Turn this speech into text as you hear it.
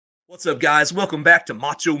What's up, guys? Welcome back to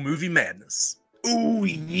Macho Movie Madness. Oh,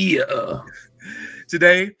 yeah.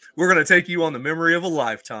 Today, we're going to take you on the memory of a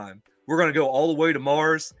lifetime. We're going to go all the way to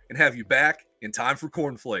Mars and have you back in time for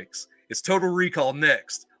cornflakes. It's Total Recall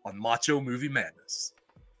next on Macho Movie Madness.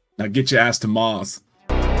 Now get your ass to Mars.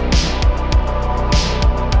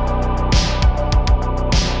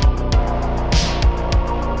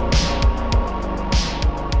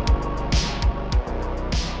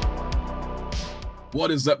 What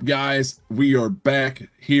is up, guys? We are back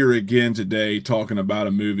here again today talking about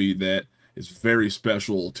a movie that is very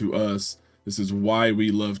special to us. This is why we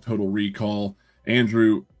love Total Recall.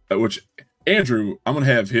 Andrew, I'm going to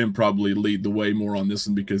have him probably lead the way more on this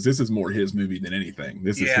one because this is more his movie than anything.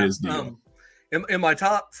 This is his deal. In my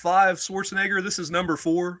top 5 Schwarzenegger, this is number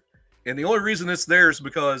 4. And the only reason it's there is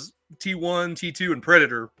because T1, T2, and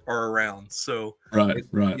Predator are around. So right.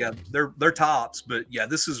 Yeah, they're tops. But yeah,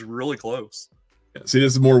 this is really close. See,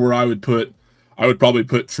 this is more where I would probably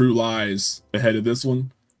put True Lies ahead of this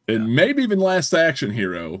one, and maybe even Last Action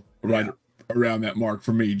Hero around that mark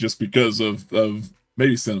for me, just because of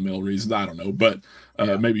maybe sentimental reasons. I don't know, but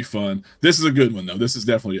maybe fun. This is a good one though. This is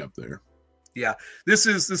definitely up there. Yeah, this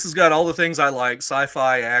has got all the things I like: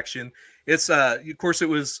 sci-fi, action. It's of course it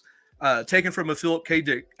was taken from a Philip K.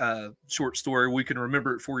 Dick short story. We Can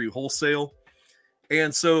Remember It For You Wholesale.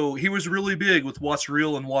 And so he was really big with what's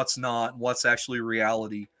real and what's not, and what's actually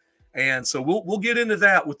reality. And so we'll get into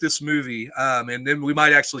that with this movie. And then we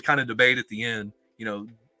might actually kind of debate at the end,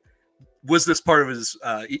 was this part of his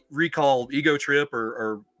recalled ego trip,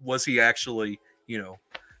 or was he actually,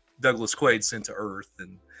 Douglas Quaid sent to Earth?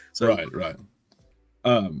 And so right.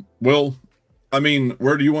 Well, I mean,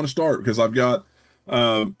 where do you want to start? Because it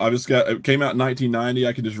came out in 1990.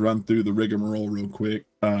 I can just run through the rigmarole real quick.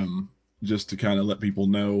 Just to kind of let people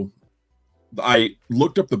know, I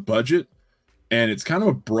looked up the budget, and it's kind of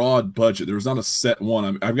a broad budget. There was not a set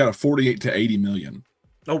one. I've got a 48 to 80 million.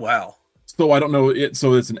 Oh, wow. So I don't know it.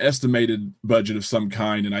 So it's an estimated budget of some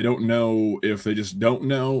kind, and I don't know if they just don't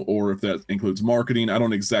know or if that includes marketing. I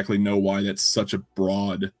don't exactly know why that's such a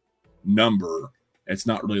broad number. It's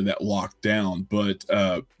not really that locked down, but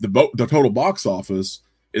the total box office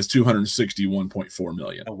is 261.4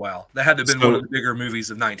 million. Oh wow, that had to have been one of the bigger movies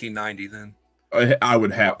of 1990. Then I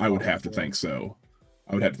would have to think so.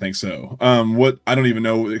 I would have to think so. What I don't even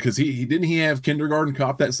know, because he didn't have Kindergarten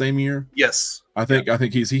Cop that same year. Yes, I think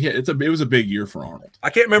it was a big year for Arnold. I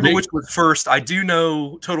can't remember which was first. I do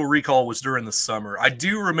know Total Recall was during the summer. I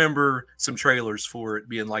do remember some trailers for it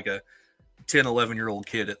being like a 10, 11-year-old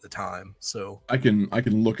kid at the time. So I can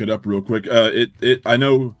look it up real quick. I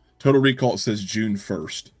know Total Recall says June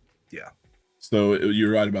 1st. Yeah. So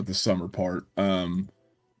you're right about the summer part.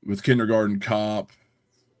 With Kindergarten Cop,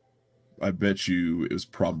 I bet you it was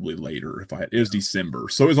probably later. It was December.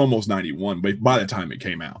 So it was almost 91 by the time it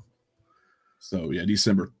came out. So yeah,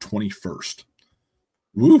 December 21st.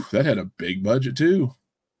 Woo, that had a big budget too.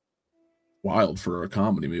 Wild for a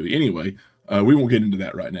comedy movie. Anyway, we won't get into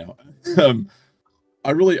that right now.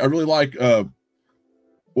 I really like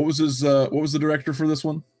what was the director for this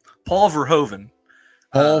one? Paul Verhoeven.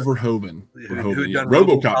 Verhoeven.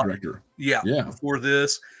 RoboCop director. Yeah. Before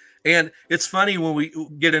this. And it's funny when we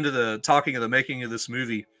get into the talking of the making of this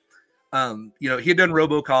movie, he had done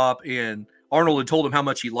RoboCop, and Arnold had told him how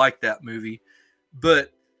much he liked that movie.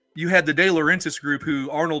 But you had the De Laurentiis group,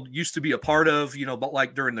 who Arnold used to be a part of, but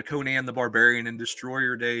like during the Conan the Barbarian and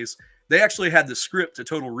Destroyer days, they actually had the script to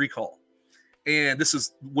Total Recall. And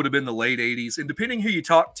this would have been the late 80s. And depending who you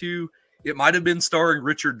talk to, it might have been starring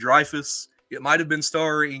Richard Dreyfuss. It might have been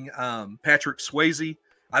starring Patrick Swayze.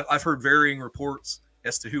 I've heard varying reports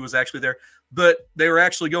as to who was actually there. But they were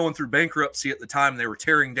actually going through bankruptcy at the time. They were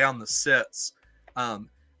tearing down the sets.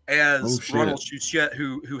 Ronald Shusett,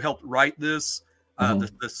 who helped write this,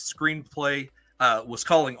 the screenplay, was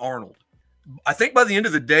calling Arnold. I think by the end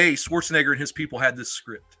of the day, Schwarzenegger and his people had this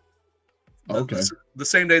script. Okay. The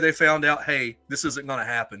same day they found out, hey, this isn't going to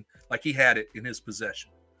happen. Like, he had it in his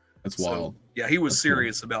possession. That's wild. Yeah, he was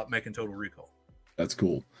serious about making Total Recall. That's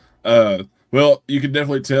cool. Well, you could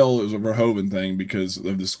definitely tell it was a Verhoeven thing because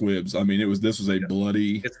of the squibs. I mean, this was a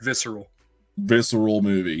bloody, it's visceral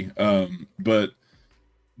movie. But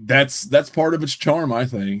that's part of its charm, I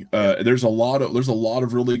think. There's a lot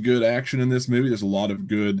of really good action in this movie. There's a lot of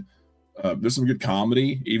good. There's some good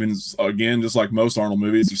comedy. Even again, just like most Arnold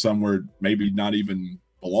movies, there's somewhere maybe not even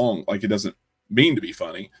belong. Like, it doesn't mean to be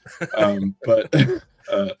funny. But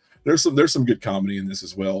there's some good comedy in this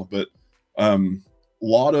as well. But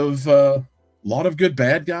lot of good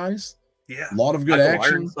bad guys. Yeah. A lot of good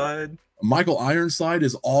action. Ironside. Michael Ironside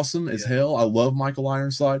is awesome as hell. I love Michael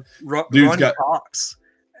Ironside. Ronny Cox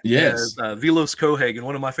Yes. as Vilos Cohagen,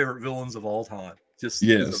 one of my favorite villains of all time. Just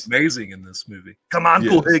Yes. amazing in this movie. Come on,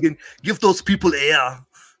 Yes. Cohagen, give those people air.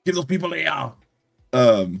 Give those people air.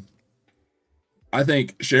 I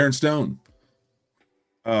think Sharon Stone.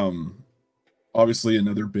 Obviously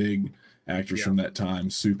another big actress from that time,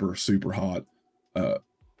 super, super hot. I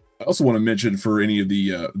also want to mention for any of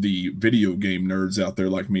the video game nerds out there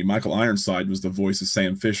like me, Michael Ironside was the voice of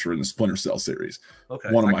Sam Fisher in the Splinter Cell series.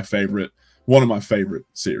 Okay. One of my favorite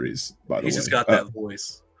series, by the way. He's just got that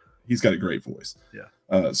voice. He's got a great voice.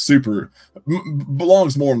 Yeah. Super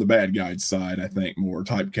belongs more on the bad guy's side, I think, more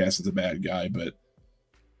typecast as a bad guy, but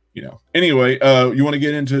you know. Anyway, you want to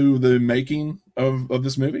get into the making of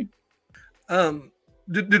this movie?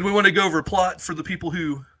 Did we want to go over plot for the people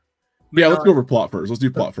who let's go over plot first. Let's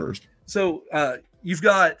do plot first. So you've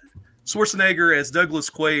got Schwarzenegger as Douglas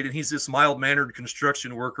Quaid, and he's this mild-mannered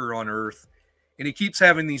construction worker on Earth, and he keeps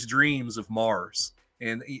having these dreams of Mars,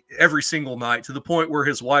 and every single night, to the point where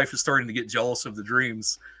his wife is starting to get jealous of the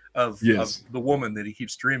dreams of the woman that he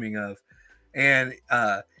keeps dreaming of, and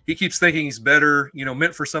he keeps thinking he's better,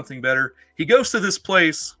 meant for something better. He goes to this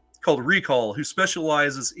place called Recall, who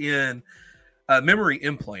specializes in memory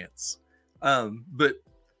implants, but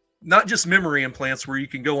not just memory implants where you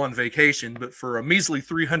can go on vacation, but for a measly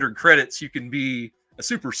 300 credits, you can be a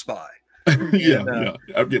super spy. Yeah.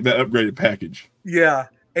 I'll get that upgraded package. Yeah.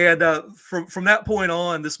 And from that point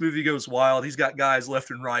on, this movie goes wild. He's got guys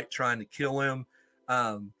left and right trying to kill him.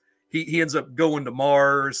 He ends up going to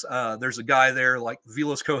Mars. There's a guy there like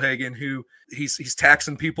Vilos Cohagen who he's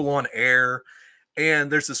taxing people on air.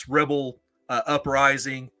 And there's this rebel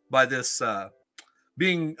uprising by this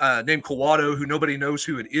being named Kawato, who nobody knows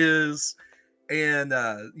who it is. And,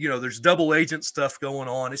 there's double agent stuff going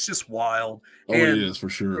on. It's just wild. Oh, it is for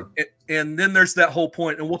sure. And then there's that whole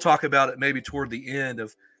point, and we'll talk about it maybe toward the end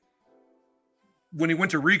of when he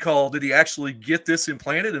went to Recall, did he actually get this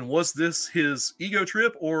implanted? And was this his ego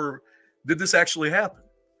trip, or did this actually happen?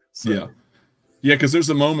 So. Yeah. Cause there's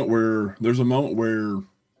a moment where,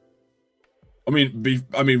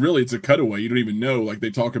 really it's a cutaway. You don't even know, like they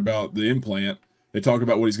talk about the implant. They talk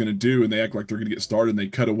about what he's going to do, and they act like they're going to get started, and they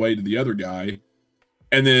cut away to the other guy.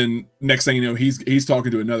 And then next thing you know, he's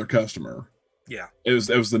talking to another customer. Yeah. It was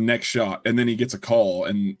the next shot. And then he gets a call,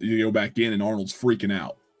 and you go back in, and Arnold's freaking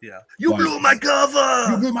out. Yeah. You blew my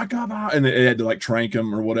cover! You blew my cover! And they had to like trank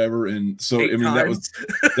him or whatever. And so, 8 times.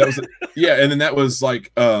 that was, yeah. And then that was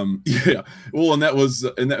like, yeah. Well, and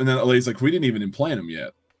then that lady's like, we didn't even implant him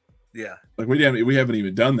yet. Yeah. Like we haven't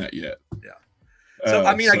even done that yet. Yeah. So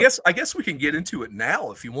I guess we can get into it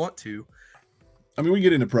now if you want to. I mean, we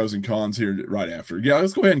get into pros and cons here right after. Yeah,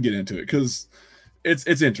 let's go ahead and get into it because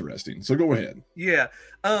it's interesting. So go ahead. Yeah.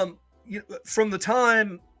 From the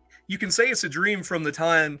time you can say it's a dream from the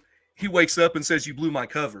time he wakes up and says you blew my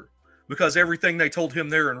cover, because everything they told him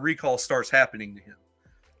there in Recall starts happening to him.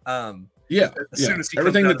 As soon as he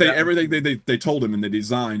everything they told him in the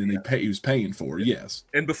design and he was paying for. Yes.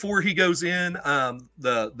 And before he goes in,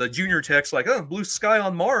 the junior tech's like, oh, blue sky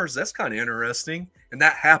on Mars. That's kind of interesting. And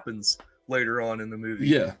that happens later on in the movie.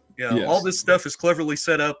 Yeah. Yes. All this stuff is cleverly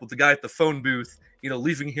set up with the guy at the phone booth,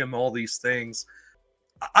 leaving him all these things.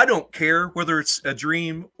 I don't care whether it's a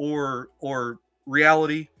dream or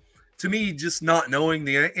reality. To me, just not knowing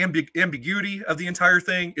the ambiguity of the entire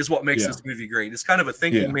thing is what makes this movie great. It's kind of a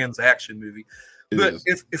thinking man's action movie. But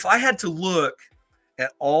if I had to look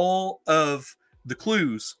at all of the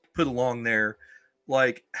clues put along there,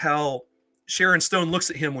 like how Sharon Stone looks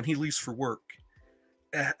at him when he leaves for work,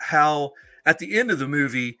 how at the end of the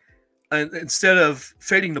movie, instead of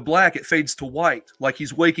fading to black, it fades to white, like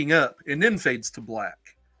he's waking up, and then fades to black.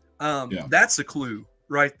 That's a clue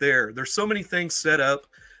right there. There's so many things set up.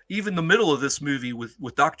 Even the middle of this movie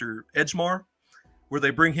with Dr. Edgemar, where they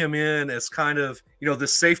bring him in as kind of,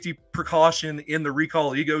 this safety precaution in the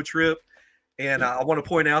Recall ego trip. And I want to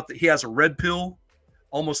point out that he has a red pill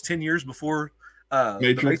almost 10 years before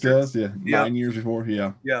Matrix does. Yeah. 9 years before.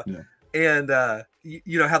 Yeah. And,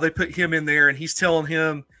 how they put him in there and he's telling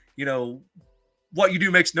him, what you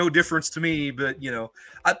do makes no difference to me. But,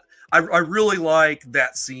 I really like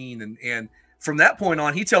that scene. And from that point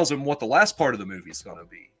on, he tells him what the last part of the movie is going to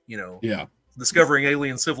be. Discovering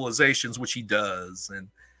alien civilizations, which he does,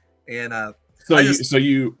 so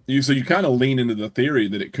you kind of lean into the theory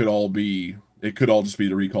that it could all just be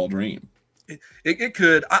the Recall dream. It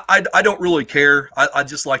could. I don't really care. I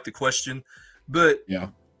just like the question, but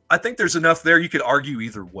I think there's enough there you could argue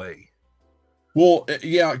either way. Well,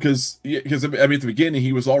 because at the beginning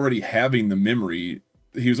he was already having the memory,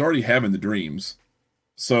 he was already having the dreams,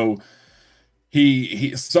 so.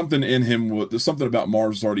 he something in him, there's something about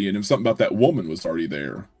Mars was already in him, something about that woman was already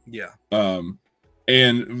there. Yeah.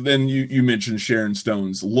 And then you mentioned Sharon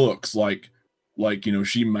Stone's looks, like you know,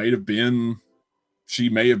 she may have been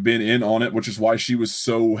in on it, which is why she was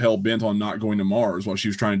so hell bent on not going to Mars, while she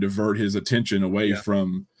was trying to divert his attention away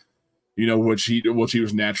from, you know, what she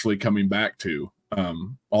was naturally coming back to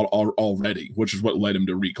already, which is what led him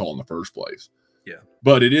to recall in the first place. Yeah.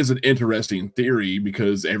 But it is an interesting theory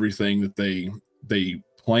because everything that they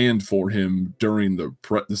planned for him during the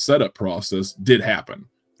setup process did happen.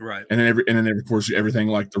 Right. And then of course everything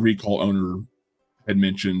like the recall owner had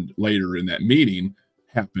mentioned later in that meeting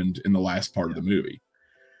happened in the last part of the movie.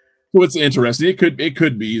 So it's interesting. It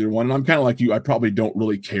could be either one. And I'm kind of like you. I probably don't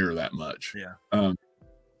really care that much. Yeah.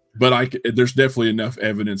 But there's definitely enough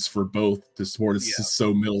evidence for both to support it's just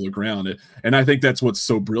so middle of the ground. And I think that's what's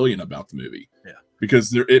so brilliant about the movie. Yeah. Because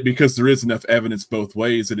there is enough evidence both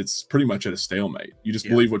ways that it's pretty much at a stalemate. You just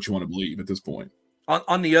believe what you want to believe at this point.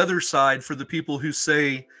 On the other side, for the people who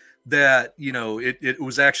say that, you know, it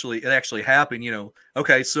actually happened, you know,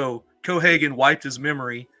 okay, so Cohagen wiped his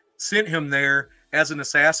memory, sent him there as an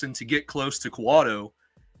assassin to get close to Kuato,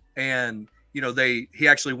 and you know he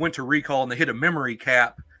actually went to recall and they hit a memory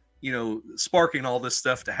cap, you know, sparking all this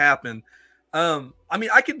stuff to happen. I mean,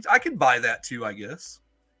 I could buy that too, I guess.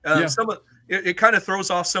 Some of it kind of throws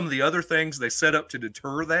off some of the other things they set up to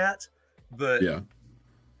deter that, but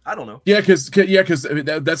I don't know. Yeah, because I mean,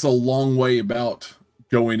 that's a long way about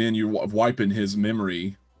going in. You're wiping his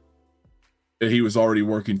memory. He was already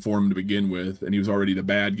working for him to begin with, and he was already the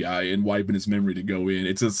bad guy, and wiping his memory to go in.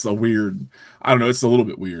 It's just a weird. I don't know. It's a little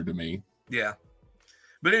bit weird to me. Yeah,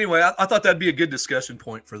 but anyway, I thought that'd be a good discussion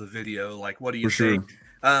point for the video. Like, what do you think?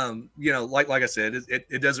 Sure. You know, like I said,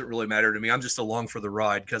 it doesn't really matter to me. I'm just along for the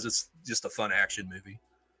ride because it's just a fun action movie.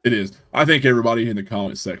 It is. I think everybody in the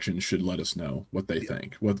comment section should let us know what they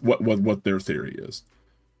think, what their theory is,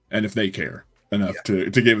 and if they care enough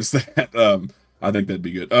to give us that. I think that'd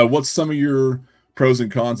be good. What's some of your pros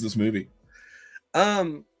and cons of this movie?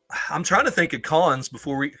 I'm trying to think of cons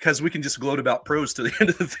because we can just gloat about pros to the end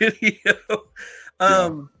of the video.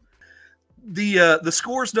 The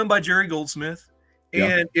score is done by Jerry Goldsmith,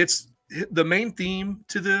 and it's the main theme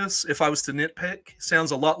to this. If I was to nitpick, sounds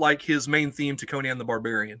a lot like his main theme to Conan the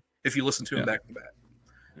Barbarian. If you listen to him back to back,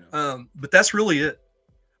 but that's really it.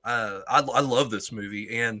 I love this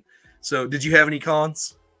movie, and so did you have any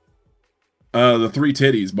cons? The 3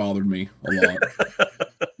 titties bothered me a lot.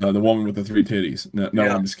 The woman with the 3 titties. No,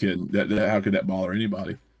 I'm just kidding. How could that bother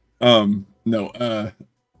anybody? No.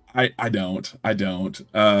 I don't.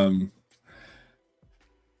 I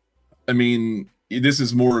mean, this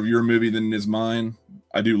is more of your movie than it is mine.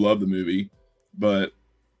 I do love the movie, but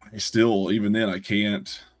I still, even then, I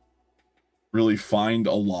can't really find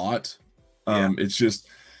a lot. It just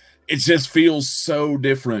feels so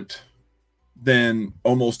different than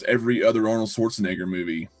almost every other Arnold Schwarzenegger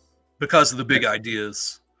movie because of the big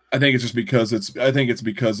ideas. I think it's just because it's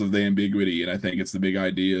because of the ambiguity, and I think it's the big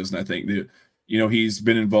ideas, and I think that, you know, he's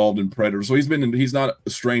been involved in Predator, so he's not a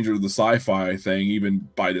stranger to the sci-fi thing even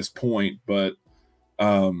by this point, but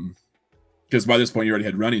because by this point you already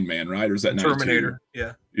had Running Man, right? Or is that Terminator?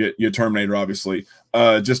 92? Yeah, Terminator, obviously.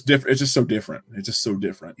 Just different. It's just so different. It's just so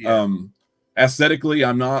different. Yeah. Aesthetically,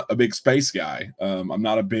 I'm not a big space guy. I'm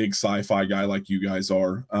not a big sci-fi guy like you guys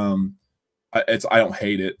are. I don't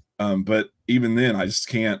hate it, but even then, I just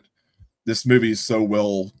can't. This movie is so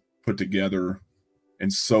well put together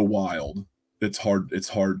and so wild. It's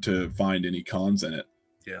hard to find any cons in it.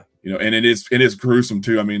 Yeah, you know, and it is gruesome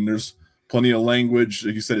too. I mean, there's plenty of language.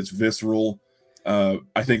 Like you said, it's visceral. I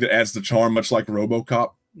think that adds the charm, much like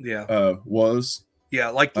RoboCop. Was. Yeah,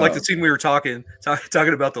 like the scene we were talking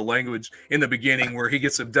about the language in the beginning where he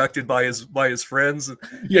gets abducted by his friends.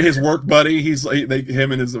 Yeah, his work buddy.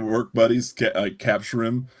 Him and his work buddies capture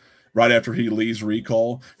him right after he leaves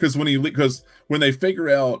Recall. Because when they figure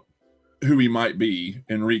out who he might be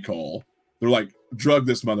in Recall, they're like, drug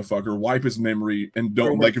this motherfucker, wipe his memory, and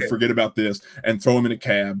don't make him forget about this, and throw him in a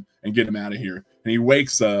cab and get him out of here. And he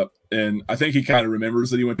wakes up, and I think he kind of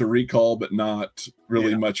remembers that he went to Recall, but not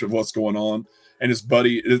really much of what's going on. And his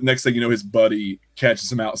buddy, next thing you know, his buddy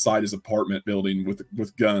catches him outside his apartment building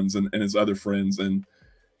with guns and his other friends. And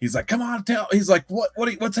he's like, come on, he's like,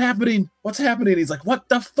 what's happening? What's happening? He's like, what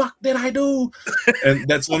the fuck did I do? And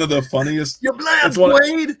that's one of the funniest. You blabbed,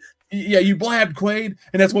 Quaid. Yeah, you blabbed, Quaid.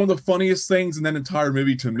 And that's one of the funniest things in that entire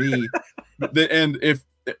movie to me. And if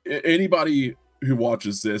anybody who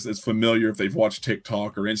watches this is familiar, if they've watched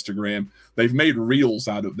TikTok or Instagram, they've made reels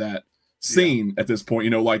out of that scene at this point,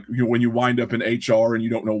 you know, like when you wind up in HR and you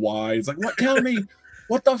don't know why. It's like, what? Tell me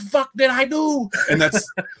what the fuck did I do? And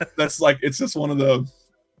that's like, it's just one of the,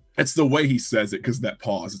 it's the way he says it, because that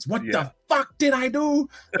pause. It's what the fuck did I do?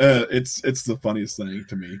 It's the funniest thing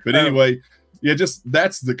to me. But anyway, yeah, just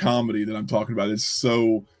that's the comedy that I'm talking about. It's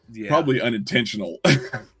so probably unintentional.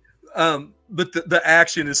 But the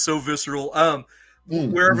action is so visceral.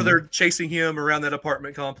 Wherever they're chasing him around that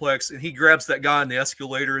apartment complex, and he grabs that guy in the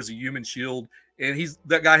escalator as a human shield, and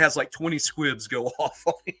that guy has like 20 squibs go off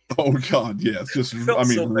on him. Oh God, yeah, it's just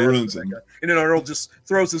ruins him. And then Arnold just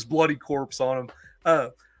throws his bloody corpse on him.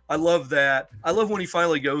 I love that. I love when he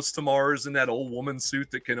finally goes to Mars in that old woman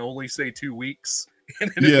suit that can only say 2 weeks.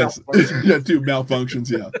 And yes, yeah, 2 malfunctions.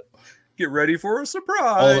 Yeah, get ready for a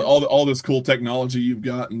surprise. All this cool technology you've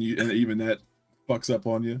got, and even that fucks up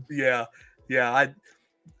on you. Yeah. I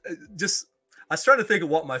was trying to think of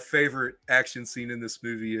what my favorite action scene in this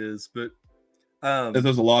movie is, but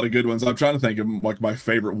there's a lot of good ones. I'm trying to think of like my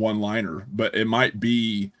favorite one-liner, but it might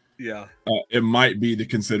be to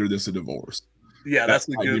consider this a divorce. Yeah, that's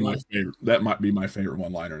a good one. That might be my favorite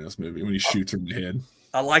one-liner in this movie, when he shoots her in the head.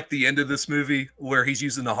 I like the end of this movie where he's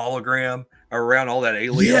using the hologram around all that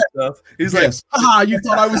alien stuff. He's like, you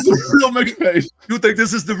thought I was the real McQuaid. You think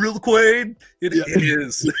this is the real Quaid? It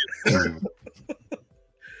is.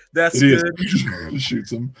 That's good. He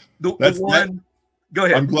shoots him. Go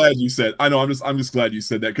ahead. I'm glad you said. I know. I'm just glad you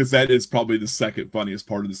said that, because that is probably the second funniest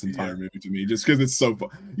part of this entire movie to me. Just because it's so fun.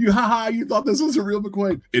 You thought this was a real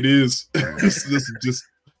McQuaid? It is. This is just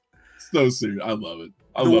so serious. I love it.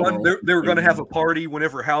 They were going to have a party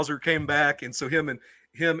whenever Hauser came back, and so him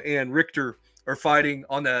and Richter are fighting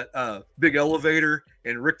on that big elevator,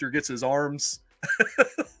 and Richter gets his arms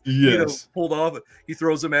pulled off. He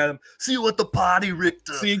throws them at him. See you at the party,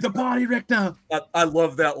 Richter. See the party, Richter. I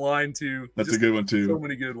love that line too. That's a good one too. So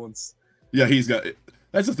many good ones. Yeah, he's got.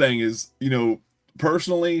 That's the thing is,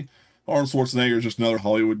 personally, Arnold Schwarzenegger is just another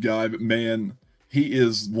Hollywood guy, but man, he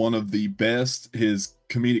is one of the best. His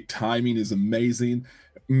comedic timing is amazing,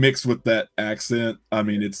 mixed with that accent. I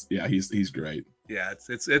mean, he's great. Yeah,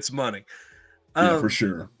 it's money. For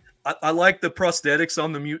sure. I like the prosthetics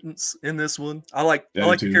on the mutants in this one. I like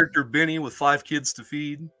the character Benny with 5 kids to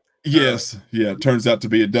feed. Yes, it turns out to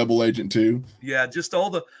be a double agent too. Yeah, just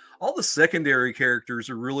all the secondary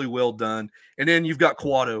characters are really well done. And then you've got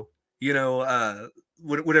Quado,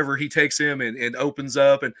 whatever he takes him and opens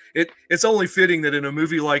up, and it's only fitting that in a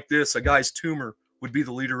movie like this, a guy's tumor would be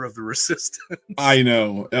the leader of the resistance. I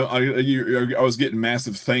know. I was getting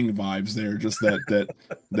Massive Thing vibes there. Just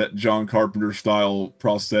that John Carpenter style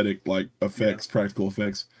prosthetic effects, practical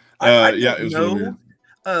effects. It was really weird.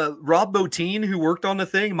 Rob Bottin, who worked on the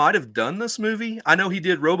thing, might have done this movie. I know he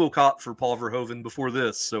did RoboCop for Paul Verhoeven before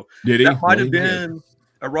this, so that might have been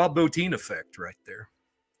a Rob Bottin effect right there.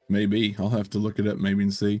 Maybe I'll have to look it up maybe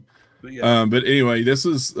and see. But anyway, this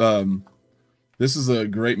is a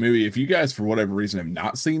great movie. If you guys, for whatever reason, have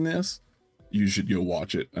not seen this, you should go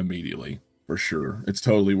watch it immediately for sure. It's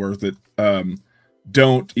totally worth it.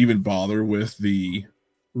 Don't even bother with the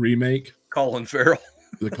remake. Colin Farrell.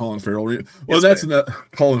 The Colin Farrell.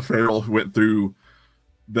 Colin Farrell went through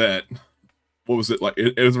that. What was it like?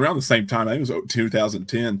 It was around the same time. I think it was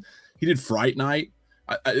 2010. He did Fright Night.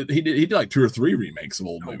 He did like 2 or 3 remakes of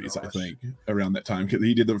old movies. Gosh. I think around that time.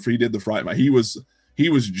 He did the Fright Night. He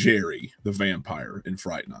was Jerry the vampire in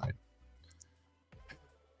Fright Night.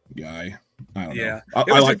 Guy, I don't know.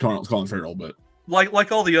 I like Colin Farrell, but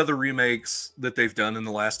like all the other remakes that they've done in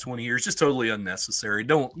the last 20 years, just totally unnecessary.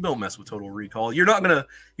 Don't mess with Total Recall. You're not gonna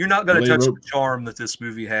touch the charm that this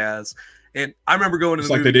movie has. And I remember going to the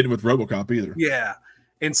movie, they didn't with RoboCop either. Yeah,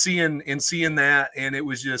 and seeing that, and it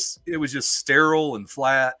was just sterile and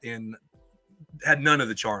flat and had none of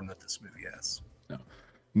the charm that this movie has.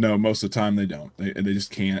 No, most of the time they don't. They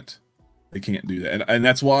just can't. They can't do that, and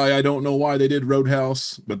that's why I don't know why they did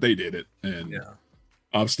Roadhouse, but they did it, and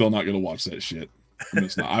I'm still not gonna watch that shit.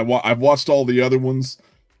 It's not. I've watched all the other ones,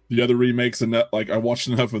 the other remakes, and I watched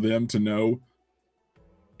enough of them to know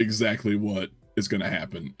exactly what is gonna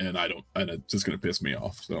happen, and it's just gonna piss me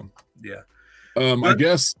off. So I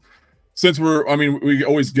guess since we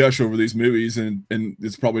always gush over these movies, and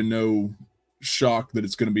it's probably no shock that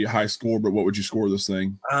it's going to be a high score, but what would you score this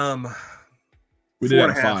thing? We did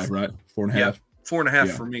out of 5, right? 4.5. Yeah,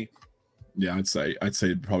 4.5 for me. Yeah, I'd say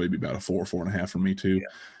it'd probably be about a 4.5 for me too. Yeah.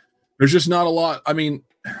 There's just not a lot. I mean,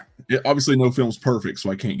 obviously no film's perfect,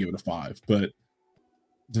 so I can't give it a 5, but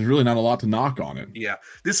there's really not a lot to knock on it. Yeah,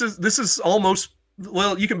 this is almost,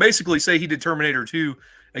 well, you can basically say he did Terminator 2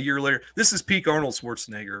 a year later. This is peak Arnold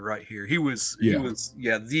Schwarzenegger right here. He was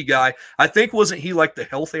the guy. I think, wasn't he like the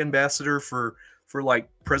health ambassador for like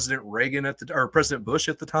President Reagan or President Bush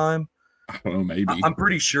at the time? I don't know, maybe. I'm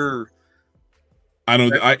pretty sure. I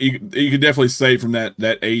don't. You could definitely say from that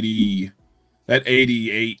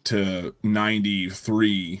 88 to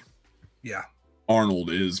 93. Yeah.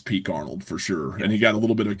 Arnold is peak Arnold for sure. Yeah. And he got a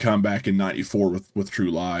little bit of a comeback in 94 with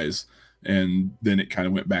True Lies. And then it kind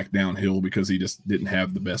of went back downhill because he just didn't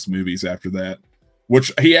have the best movies after that,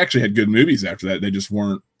 which he actually had good movies after that. They just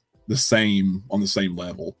weren't the same on the same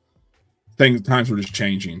level. Times were just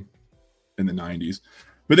changing in the 90s.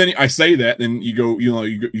 But then I say that, and you go,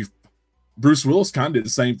 Bruce Willis kind of did the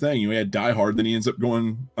same thing. He had Die Hard, then he ends up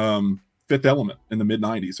going Fifth Element in the mid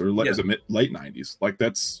 90s, or was it late 90s? Like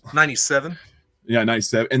that's 97. Yeah,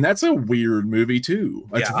 97. And that's a weird movie too.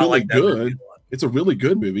 It's yeah, really like good. It's a really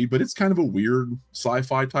good movie, but it's kind of a weird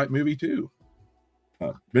sci-fi type movie too.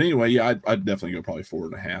 But anyway, yeah, I'd definitely go probably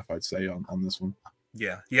 4.5, I'd say, on this one.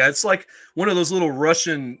 Yeah. It's like one of those little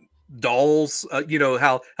Russian dolls.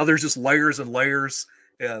 How there's just layers and layers.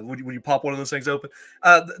 When you pop one of those things open.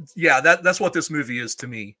 That's what this movie is to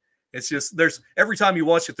me. It's just every time you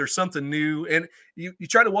watch it, there's something new, and you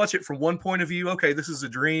try to watch it from one point of view. Okay, this is a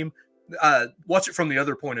dream. Watch it from the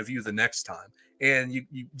other point of view the next time, and you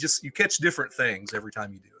catch different things every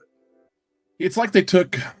time you do it. It's like they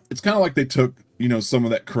took. It's kind of like they took some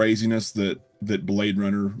of that craziness that Blade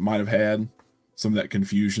Runner might have had, some of that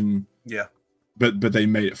confusion. Yeah. But they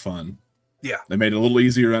made it fun. Yeah. They made it a little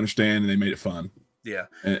easier to understand, and they made it fun. Yeah.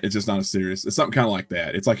 And it's just not as serious. It's something kind of like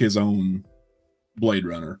that. It's like his own Blade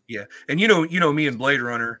Runner. Yeah. And me and Blade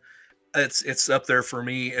Runner, it's up there for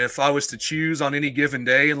me. If I was to choose on any given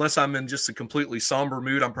day, unless I'm in just a completely somber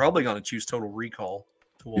mood, I'm probably going to choose Total Recall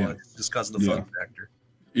to watch just because of the fun factor.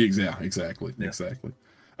 Exactly.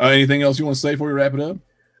 Anything else you want to say before we wrap it up?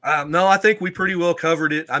 No, I think we pretty well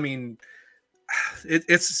covered it. I mean,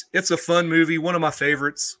 it's a fun movie. One of my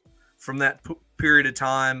favorites from that period of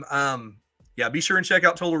time. Be sure and check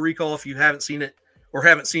out Total Recall if you haven't seen it or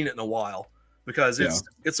haven't seen it in a while, because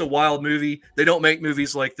it's a wild movie. They don't make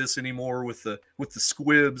movies like this anymore with the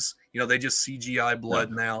squibs. They just CGI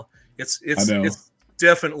blood now. It's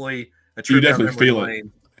definitely a trip. You definitely feel it.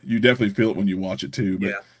 You definitely feel it when you watch it too.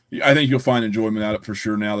 But I think you'll find enjoyment out of it for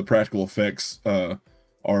sure. Now the practical effects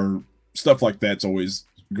are stuff like that's always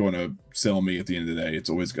going to sell me at the end of the day.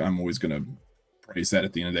 I'm always going to praise that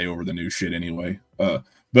at the end of the day over the new shit anyway.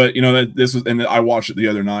 But and I watched it the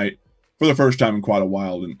other night for the first time in quite a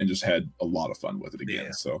while, and just had a lot of fun with it again.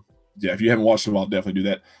 Yeah. So yeah, if you haven't watched it, I'll definitely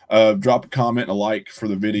do that. Drop a comment and a like for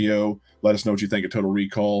the video. Let us know what you think of Total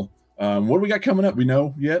Recall. What do we got coming up? We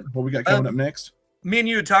know yet? What we got coming up next? Me and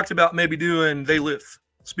you had talked about maybe doing They Live.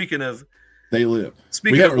 Speaking of They Live,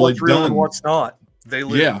 speaking of what's real and what's not. They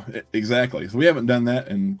Live. Yeah, exactly. So we haven't done that,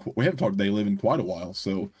 and we haven't talked They Live in quite a while.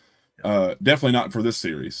 So definitely not for this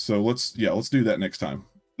series. So let's do that next time.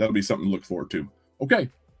 That'll be something to look forward to. Okay.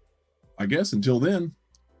 I guess until then,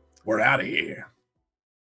 we're out of here.